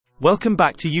Welcome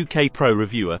back to UK Pro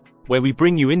Reviewer, where we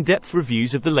bring you in-depth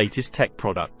reviews of the latest tech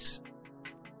products.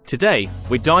 Today,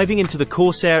 we're diving into the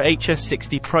Corsair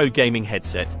HS60 Pro gaming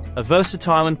headset, a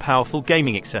versatile and powerful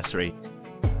gaming accessory.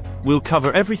 We'll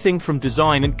cover everything from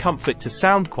design and comfort to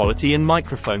sound quality and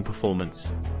microphone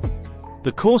performance.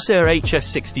 The Corsair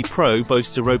HS60 Pro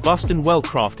boasts a robust and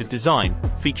well-crafted design,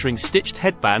 featuring stitched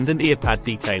headband and earpad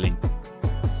detailing.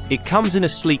 It comes in a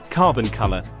sleek carbon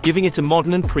color, giving it a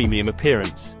modern and premium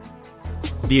appearance.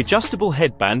 The adjustable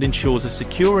headband ensures a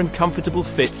secure and comfortable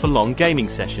fit for long gaming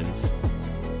sessions.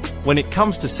 When it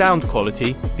comes to sound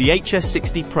quality, the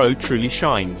HS60 Pro truly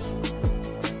shines.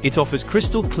 It offers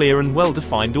crystal clear and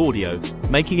well-defined audio,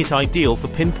 making it ideal for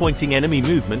pinpointing enemy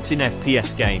movements in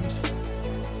FPS games.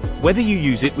 Whether you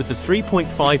use it with the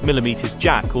 3.5mm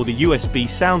jack or the USB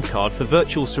sound card for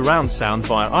virtual surround sound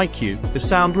via iQ, the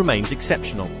sound remains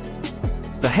exceptional.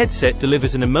 The headset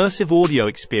delivers an immersive audio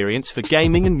experience for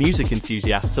gaming and music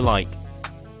enthusiasts alike.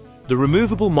 The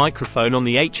removable microphone on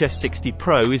the HS60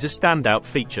 Pro is a standout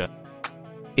feature.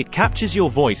 It captures your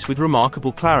voice with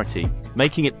remarkable clarity,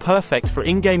 making it perfect for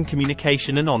in-game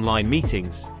communication and online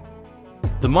meetings.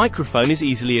 The microphone is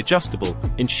easily adjustable,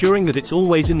 ensuring that it's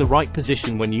always in the right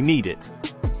position when you need it.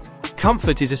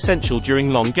 Comfort is essential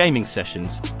during long gaming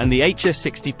sessions, and the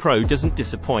HS60 Pro doesn't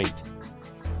disappoint.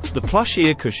 The plush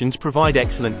ear cushions provide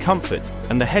excellent comfort,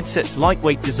 and the headset's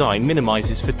lightweight design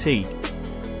minimizes fatigue.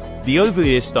 The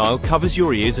over-ear style covers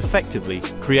your ears effectively,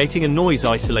 creating a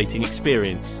noise-isolating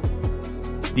experience.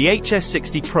 The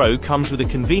HS60 Pro comes with a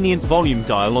convenient volume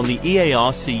dial on the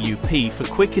EAR-CUP for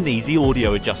quick and easy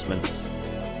audio adjustments.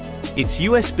 Its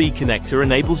USB connector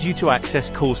enables you to access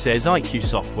Corsair's iQ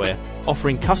software,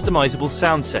 offering customizable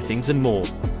sound settings and more.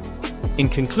 In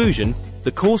conclusion,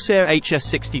 the Corsair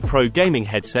HS60 Pro gaming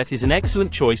headset is an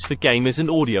excellent choice for gamers and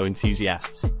audio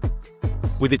enthusiasts.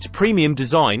 With its premium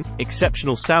design,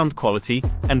 exceptional sound quality,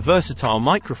 and versatile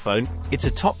microphone, it's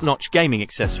a top-notch gaming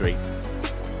accessory.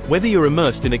 Whether you're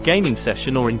immersed in a gaming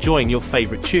session or enjoying your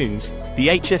favorite tunes, the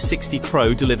HS60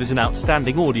 Pro delivers an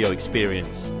outstanding audio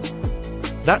experience.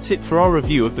 That's it for our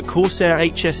review of the Corsair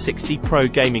HS60 Pro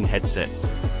gaming headset.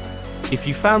 If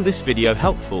you found this video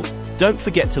helpful, don't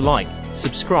forget to like,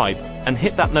 subscribe, and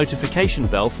hit that notification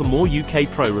bell for more UK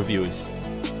Pro reviewers.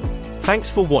 Thanks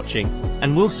for watching,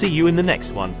 and we'll see you in the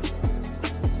next one.